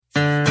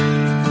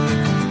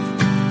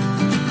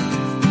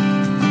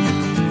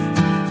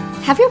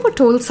Have you ever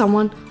told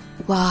someone,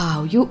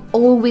 wow, you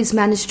always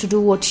manage to do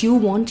what you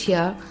want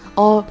here?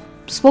 Or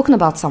spoken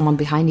about someone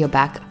behind your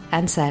back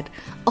and said,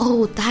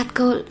 oh, that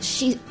girl,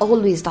 she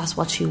always does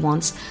what she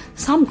wants.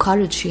 Some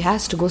courage she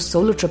has to go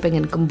solo tripping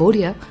in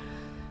Cambodia.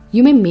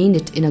 You may mean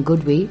it in a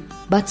good way,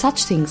 but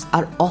such things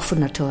are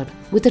often uttered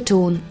with a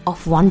tone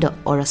of wonder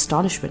or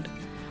astonishment.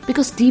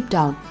 Because deep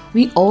down,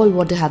 we all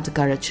want to have the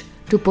courage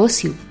to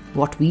pursue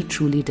what we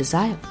truly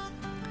desire.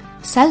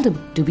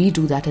 Seldom do we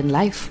do that in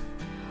life.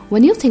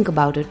 When you think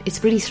about it, it's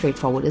pretty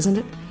straightforward, isn't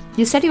it?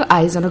 You set your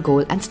eyes on a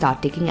goal and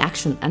start taking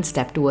action and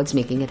step towards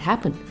making it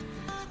happen.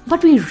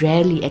 But we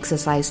rarely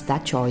exercise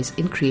that choice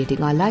in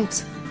creating our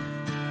lives.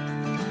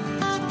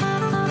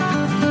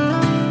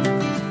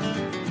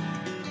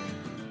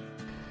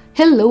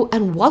 Hello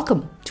and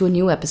welcome to a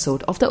new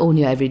episode of the Own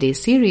Your Everyday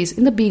series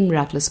in the Being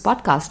Miraculous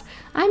podcast.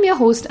 I'm your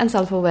host and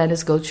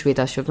self-awareness coach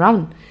Shweta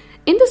Shivram.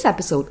 In this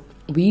episode,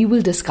 we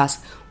will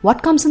discuss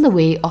what comes in the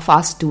way of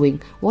us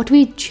doing what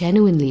we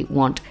genuinely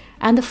want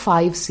and the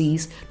 5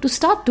 C's to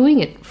start doing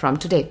it from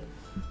today.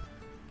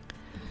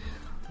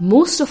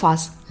 Most of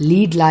us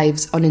lead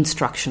lives on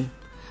instruction.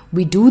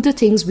 We do the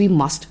things we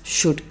must,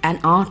 should, and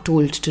are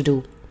told to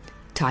do.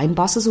 Time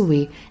passes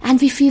away and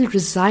we feel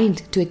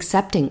resigned to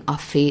accepting our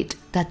fate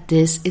that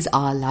this is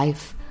our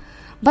life.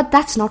 But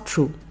that's not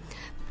true.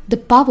 The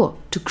power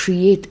to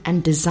create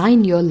and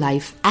design your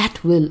life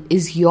at will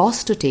is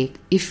yours to take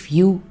if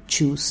you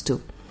choose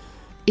to.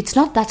 It's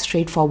not that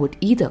straightforward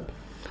either.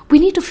 We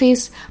need to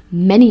face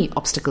many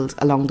obstacles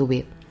along the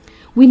way.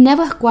 We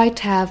never quite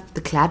have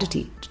the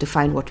clarity to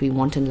define what we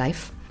want in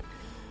life.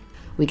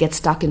 We get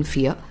stuck in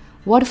fear.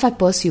 What if I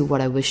pursue what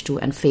I wish to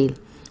and fail?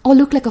 Or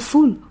look like a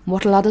fool?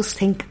 What will others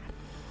think?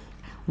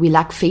 We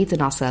lack faith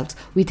in ourselves.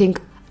 We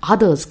think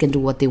others can do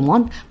what they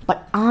want,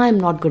 but I'm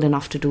not good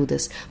enough to do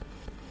this.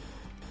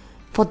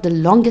 For the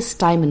longest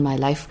time in my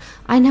life,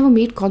 I never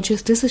made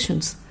conscious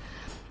decisions.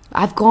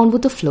 I've gone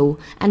with the flow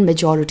and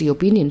majority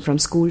opinion from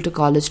school to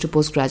college to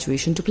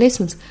post-graduation to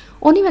placements.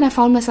 Only when I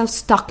found myself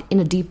stuck in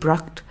a deep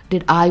rut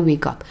did I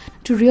wake up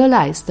to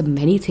realize the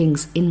many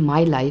things in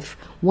my life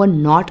were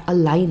not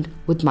aligned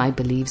with my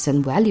beliefs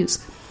and values.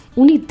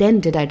 Only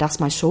then did I dust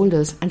my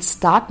shoulders and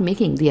start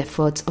making the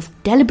efforts of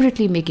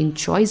deliberately making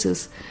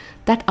choices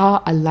that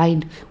are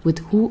aligned with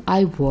who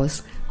I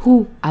was,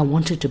 who I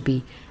wanted to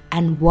be,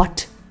 and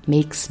what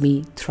makes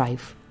me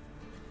thrive.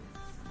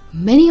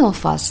 Many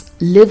of us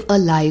live a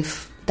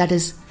life that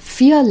is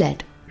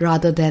fear-led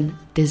rather than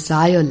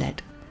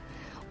desire-led.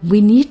 We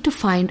need to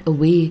find a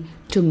way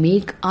to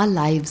make our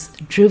lives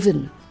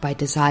driven by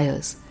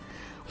desires.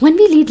 When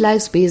we lead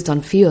lives based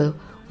on fear,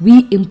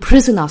 we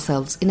imprison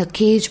ourselves in a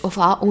cage of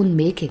our own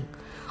making.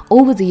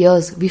 Over the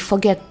years, we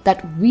forget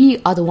that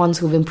we are the ones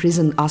who've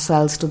imprisoned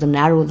ourselves to the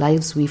narrow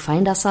lives we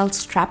find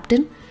ourselves trapped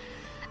in.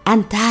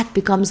 And that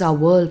becomes our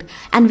world,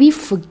 and we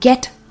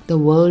forget the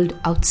world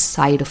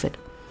outside of it.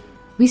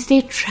 We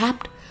stay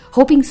trapped,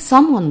 hoping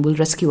someone will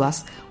rescue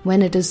us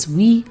when it is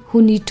we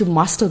who need to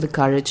muster the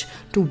courage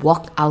to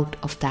walk out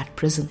of that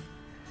prison.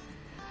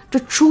 To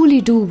truly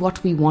do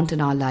what we want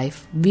in our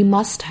life, we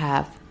must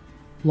have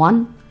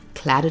 1.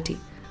 Clarity.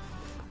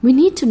 We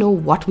need to know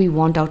what we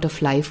want out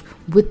of life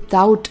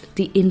without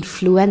the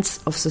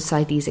influence of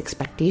society's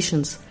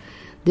expectations.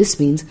 This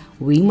means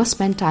we must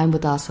spend time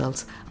with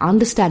ourselves,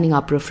 understanding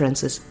our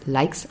preferences,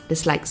 likes,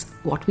 dislikes,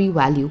 what we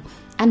value,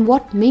 and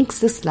what makes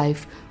this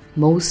life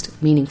most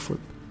meaningful.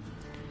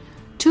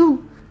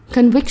 2.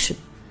 Conviction.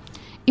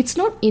 It's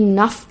not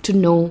enough to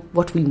know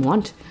what we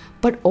want,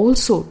 but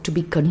also to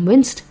be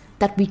convinced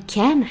that we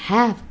can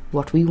have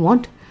what we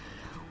want.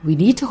 We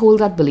need to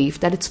hold that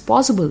belief that it's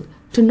possible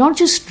to not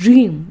just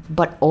dream,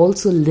 but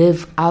also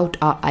live out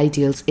our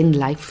ideals in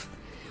life.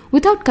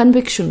 Without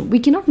conviction, we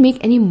cannot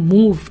make any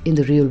move in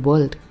the real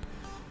world.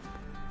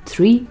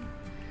 3.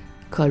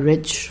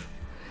 Courage.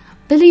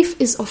 Belief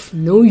is of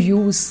no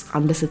use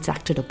unless it's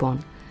acted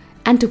upon.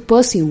 And to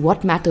pursue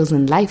what matters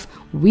in life,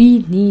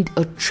 we need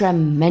a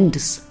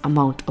tremendous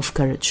amount of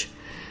courage.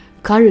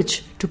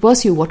 Courage to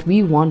pursue what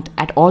we want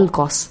at all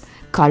costs.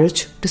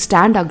 Courage to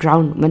stand our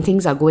ground when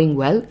things are going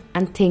well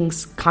and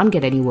things can't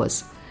get any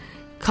worse.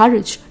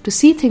 Courage to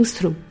see things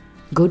through,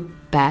 good,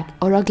 bad,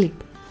 or ugly.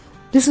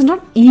 This is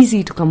not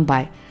easy to come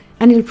by,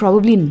 and you'll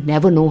probably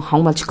never know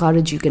how much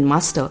courage you can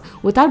muster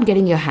without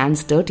getting your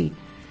hands dirty.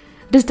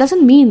 This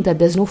doesn't mean that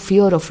there's no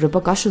fear of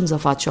repercussions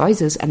of our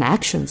choices and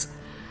actions.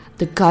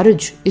 The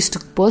courage is to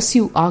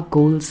pursue our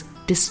goals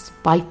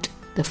despite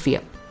the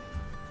fear.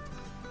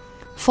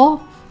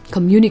 4.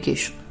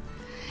 Communication.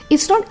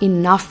 It's not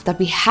enough that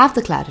we have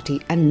the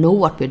clarity and know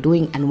what we're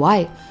doing and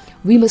why.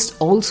 We must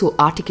also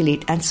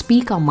articulate and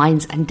speak our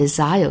minds and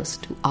desires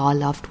to our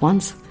loved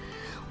ones.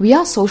 We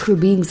are social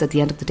beings at the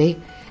end of the day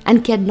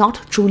and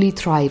cannot truly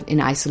thrive in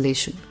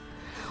isolation.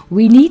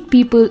 We need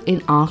people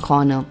in our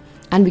corner,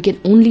 and we can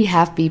only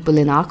have people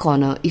in our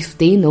corner if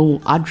they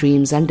know our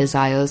dreams and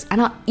desires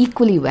and are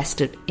equally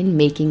vested in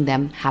making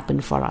them happen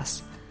for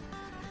us.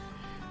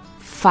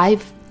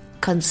 5.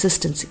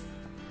 Consistency.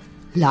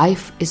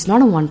 Life is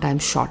not a one-time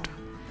shot.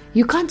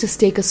 You can't just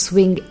take a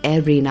swing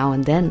every now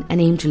and then and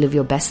aim to live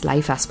your best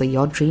life as per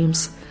your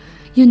dreams.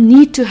 You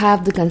need to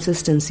have the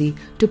consistency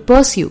to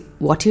pursue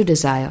what you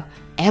desire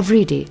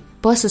every day,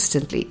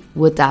 persistently,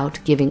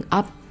 without giving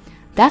up.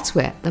 That's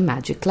where the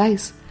magic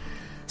lies.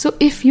 So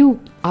if you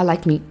are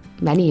like me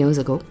many years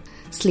ago,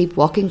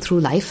 sleepwalking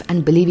through life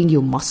and believing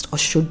you must or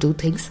should do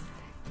things,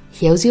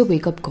 here's your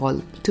wake-up call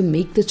to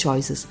make the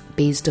choices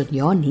based on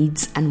your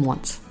needs and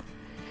wants.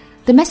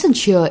 The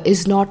message here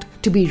is not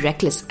to be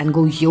reckless and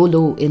go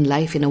YOLO in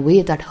life in a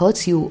way that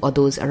hurts you or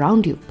those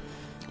around you,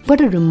 but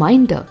a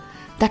reminder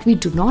that we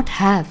do not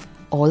have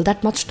all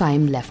that much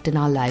time left in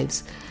our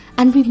lives,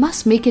 and we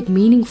must make it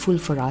meaningful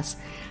for us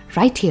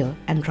right here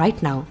and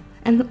right now,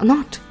 and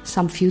not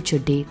some future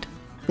date,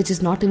 which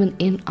is not even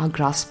in our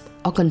grasp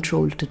or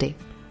control today.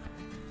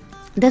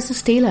 There's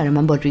this tale I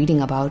remember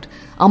reading about.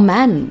 A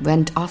man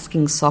went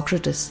asking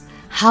Socrates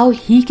how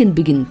he can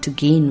begin to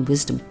gain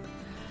wisdom.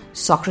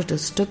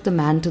 Socrates took the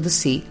man to the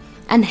sea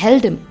and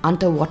held him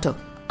underwater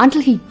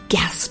until he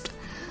gasped.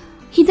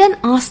 He then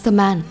asked the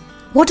man,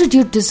 "What did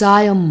you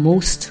desire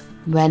most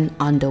when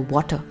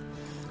underwater?"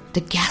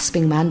 The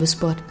gasping man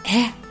whispered,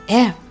 "Air,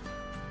 air."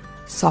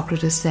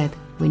 Socrates said,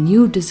 "When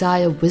you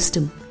desire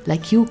wisdom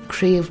like you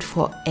craved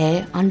for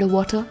air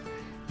underwater,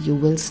 you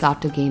will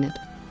start to gain it."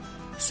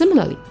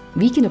 Similarly,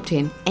 we can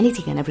obtain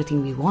anything and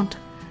everything we want.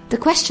 The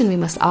question we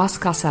must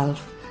ask ourselves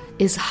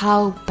is,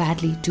 how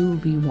badly do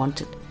we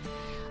want it?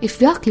 If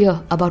we are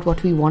clear about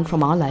what we want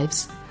from our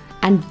lives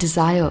and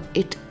desire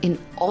it in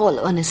all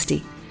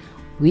honesty,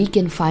 we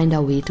can find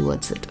our way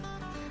towards it.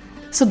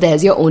 So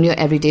there's your Own Your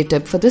Everyday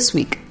tip for this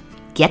week.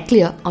 Get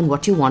clear on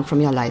what you want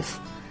from your life.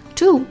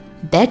 2,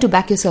 dare to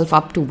back yourself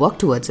up to work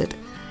towards it.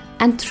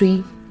 And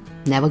 3,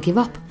 never give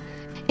up.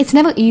 It's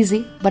never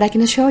easy, but I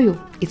can assure you,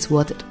 it's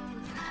worth it.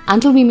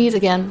 Until we meet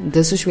again,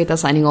 this is Shweta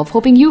signing off,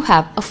 hoping you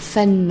have a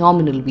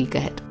phenomenal week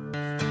ahead.